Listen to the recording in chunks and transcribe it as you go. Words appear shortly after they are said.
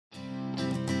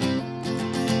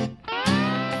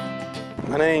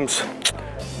My name's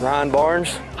Ryan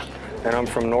Barnes, and I'm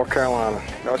from North Carolina.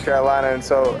 North Carolina, and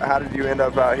so how did you end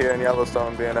up out here in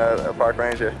Yellowstone being a park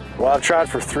ranger? Well, I've tried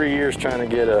for 3 years trying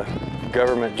to get a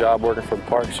government job working for the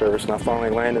Park Service, and I finally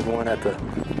landed one at the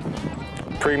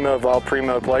primo of all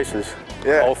primo places,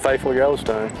 Old Faithful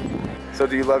Yellowstone. So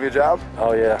do you love your job?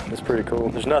 Oh yeah, it's pretty cool.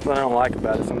 There's nothing I don't like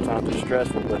about it. Sometimes it's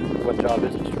stressful, but what job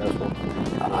isn't stressful?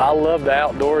 I love the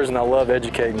outdoors and I love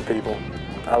educating people.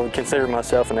 I would consider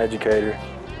myself an educator.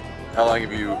 How long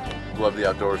have you loved the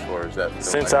outdoors for? Is that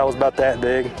since I was about that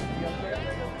big?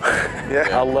 Yeah.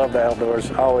 I love the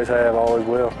outdoors. I always have, always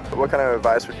will. What kind of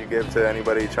advice would you give to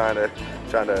anybody trying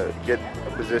to get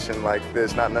a position like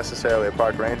this? Not necessarily a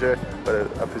park ranger, but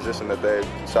a position that they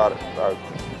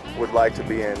would like to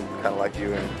be in, kind of like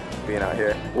you and being out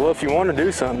here. Well, if you want to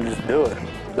do something, just do it.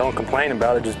 Don't complain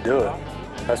about it, just do it.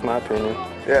 That's my opinion.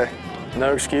 Yeah.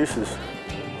 No excuses.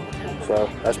 So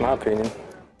that's my opinion.